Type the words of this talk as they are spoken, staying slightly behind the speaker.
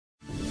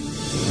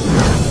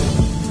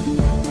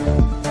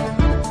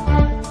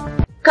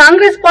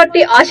Congress party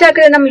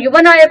ఆశాకిరణం యువ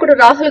నాయకుడు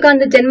రాహుల్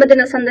గాంధీ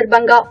జన్మదిన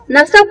సందర్భంగా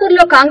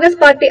నర్సాపూర్లో కాంగ్రెస్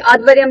పార్టీ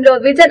ఆధ్వర్యంలో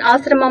విజన్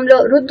ఆశ్రమంలో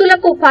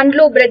వృద్ధులకు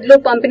పండ్లు బ్రెడ్లు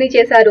పంపిణీ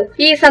చేశారు।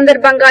 ఈ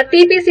సందర్భంగా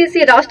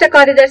టీపీసీసీ రాష్ట్ర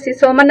కార్యదర్శి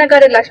సోమన్న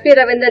గారి లక్ష్మీ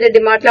రవీందర్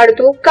రెడ్డి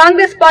మాట్లాడుతూ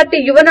కాంగ్రెస్ పార్టీ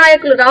యువ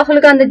నాయకులు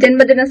రాహుల్ గాంధీ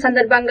జన్మదిన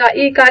సందర్భంగా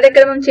ఈ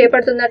కార్యక్రమం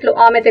చేపడుతున్నట్లు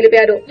ఆమె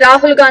తెలిపారు।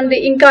 రాహుల్ గాంధీ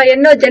ఇంకా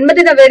ఎన్నో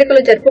జన్మదిన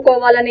వేడుకలు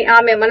జరుపుకోవాలని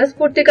ఆమె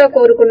మనస్ఫూర్తిగా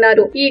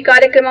కోరుకున్నారు। ఈ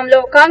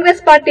కార్యక్రమంలో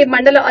కాంగ్రెస్ పార్టీ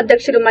మండల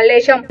అధ్యక్షులు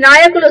మల్లేశం,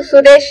 నాయకులు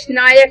సురేష్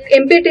నాయక్,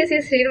 ఎంపీటీసీ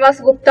శ్రీనివాస్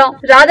గుప్తా,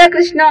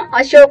 రాధాకృష్ణ,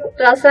 అశోక్,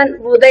 రసన్,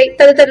 ఉదయ్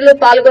తదితరులు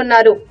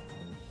పాల్గొన్నారు।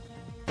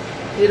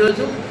 ఈ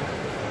రోజు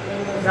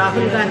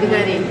రాహుల్ గాంధీ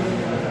గారి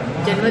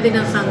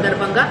జన్మదినం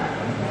సందర్భంగా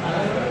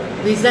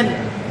విజన్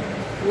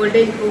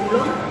ఓల్డేజ్ హోమ్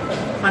లో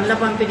పండ్ల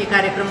పంపిణీ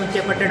కార్యక్రమం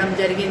చేపట్టడం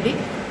జరిగింది।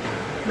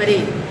 మరి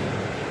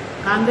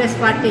కాంగ్రెస్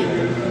పార్టీ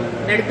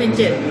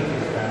నడిపించే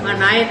మా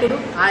నాయకుడు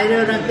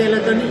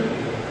ఆయురారోగ్యాలతో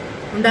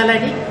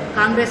ఉండాలని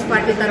కాంగ్రెస్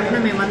పార్టీ తరఫున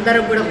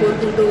మేమందరం కూడా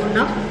కోరుకుంటూ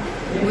ఉన్నాం।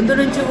 ముందు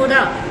నుంచి కూడా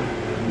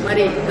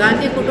మరి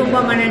గాంధీ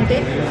కుటుంబం అని అంటే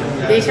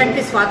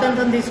దేశానికి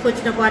స్వాతంత్రం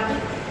తీసుకొచ్చిన పార్టీ,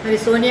 మరి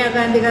సోనియా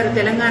గాంధీ గారు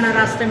తెలంగాణ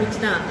రాష్ట్రం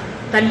ఇచ్చిన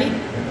తల్లి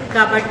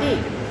కాబట్టి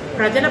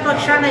ప్రజల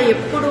పక్షాన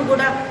ఎప్పుడూ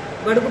కూడా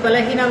బడుగు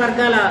బలహీన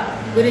వర్గాల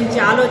గురించి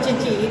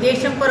ఆలోచించి ఈ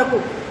దేశం కొరకు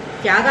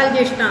త్యాగాలు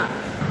చేసిన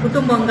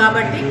కుటుంబం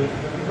కాబట్టి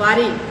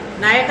వారి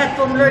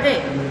నాయకత్వంలోనే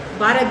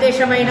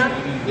భారతదేశమైనా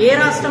ఏ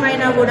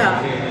రాష్ట్రమైనా కూడా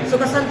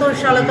సుఖ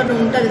సంతోషాలతో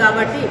ఉంటుంది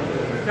కాబట్టి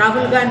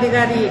రాహుల్ గాంధీ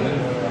గారి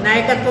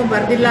నాయకత్వం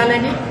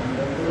వర్ధిల్లాలని,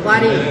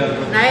 వారి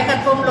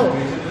నాయకత్వంలో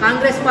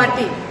కాంగ్రెస్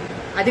పార్టీ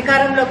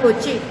అధికారంలోకి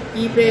వచ్చి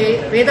ఈ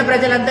పేద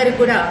ప్రజలందరికీ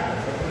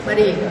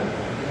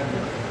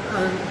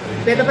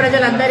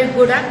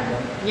కూడా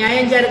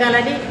న్యాయం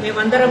జరగాలని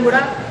మేమందరం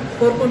కూడా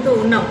కోరుకుంటూ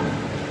ఉన్నాం।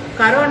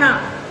 కరోనా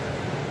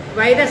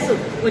వైరస్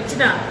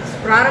వచ్చిన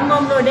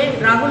ప్రారంభంలోనే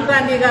రాహుల్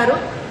గాంధీ గారు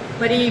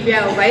మరి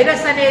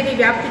వైరస్ అనేది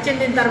వ్యాప్తి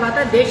చెందిన తర్వాత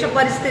దేశ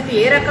పరిస్థితి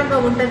ఏ రకంగా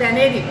ఉంటుంది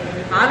అనేది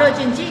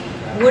ఆలోచించి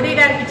మోడీ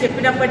గారికి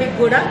చెప్పినప్పటికీ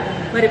కూడా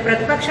మరి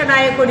ప్రతిపక్ష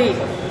నాయకుడి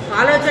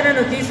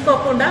ఆలోచనను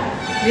తీసుకోకుండా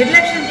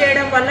నిర్లక్ష్యం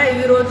చేయడం వల్ల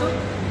ఈరోజు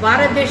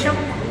భారతదేశం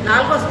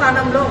 4వ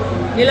స్థానంలో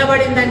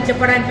నిలబడిందని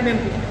చెప్పడానికి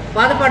మేము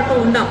బాధపడుతూ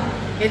ఉన్నాం।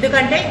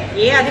 ఎందుకంటే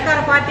ఏ అధికార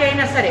పార్టీ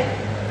అయినా సరే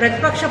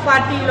ప్రతిపక్ష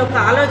పార్టీ యొక్క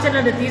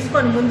ఆలోచనను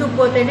తీసుకొని ముందుకు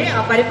పోతేనే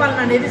ఆ పరిపాలన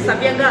అనేది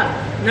సవ్యంగా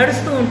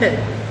నడుస్తూ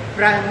ఉంటుంది।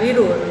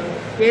 మీరు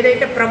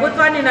ఏదైతే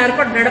ప్రభుత్వాన్ని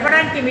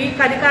నడపడానికి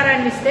మీకు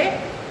అధికారాన్ని ఇస్తే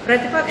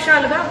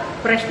ప్రతిపక్షాలుగా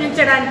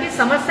ప్రశ్నించడానికి,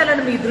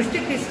 సమస్యలను మీ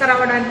దృష్టికి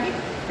తీసుకురావడానికి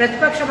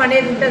ప్రతిపక్షం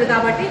అనేది ఉంటుంది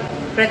కాబట్టి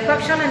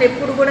ప్రతిపక్షాలను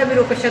ఎప్పుడు కూడా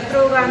మీరు ఒక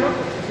శత్రువుగాను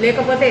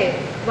లేకపోతే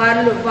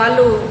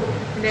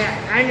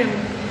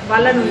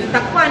వాళ్ళను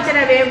తక్కువ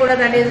అంచనా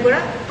వేయకూడదు అనేది కూడా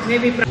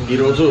మేము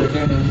ఈరోజు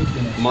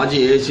మాజీ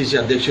ఏఐసిసి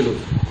అధ్యక్షులు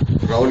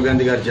రాహుల్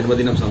గాంధీ గారి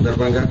జన్మదినం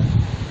సందర్భంగా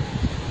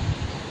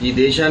ఈ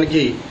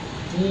దేశానికి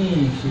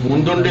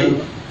ముందుండి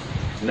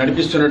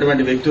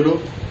నడిపిస్తున్నటువంటి వ్యక్తులు,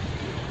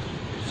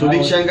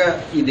 సుభిక్షంగా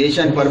ఈ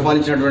దేశాన్ని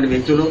పరిపాలించినటువంటి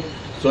వ్యక్తులు,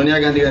 సోనియా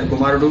గాంధీ గారి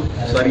కుమారుడు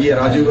స్వర్గీయ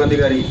రాజీవ్ గాంధీ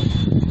గారి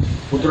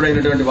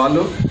పుత్రుడైనటువంటి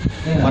వాళ్ళు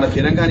మన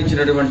తెలంగాణ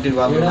ఇచ్చినటువంటి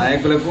వాళ్ళ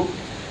నాయకులకు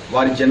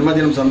వారి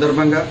జన్మదినం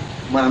సందర్భంగా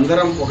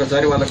మనందరం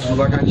ఒకసారి వాళ్ళకి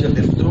శుభాకాంక్షలు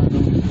తెలుపుతూ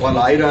వాళ్ళ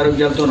ఆయుర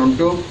ఆరోగ్యాలతో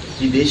ఉంటూ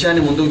ఈ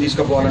దేశాన్ని ముందుకు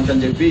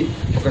తీసుకుపోవాలంటని చెప్పి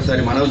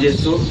ఒకసారి మనవి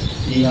చేస్తూ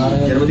ఈ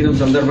జన్మదినం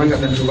సందర్భంగా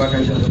అతని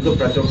శుభాకాంక్షలు తెలుపుతూ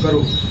ప్రతి ఒక్కరూ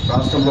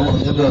రాష్ట్రంలో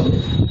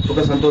సుఖ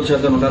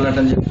సంతోషాలతో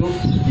ఉండాలంటని చెప్తూ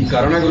ఈ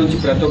కరోనా గురించి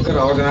ప్రతి ఒక్కరు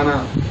అవగాహన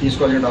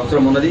తీసుకోవాల్సిన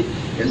అవసరం ఉన్నది।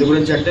 ఎందు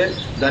గురించి అంటే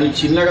దాన్ని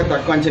చిన్నగా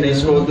తక్కువ అంచనా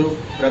వేసుకోవద్దు,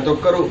 ప్రతి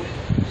ఒక్కరూ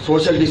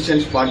సోషల్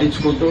డిస్టెన్స్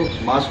పాటించుకుంటూ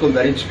మాస్కులు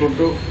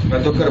ధరించుకుంటూ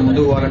ప్రతి ఒక్కరు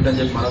ముందుకు పోవాలంటని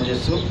చెప్పి మనవి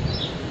చేస్తూ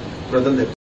ప్రజలు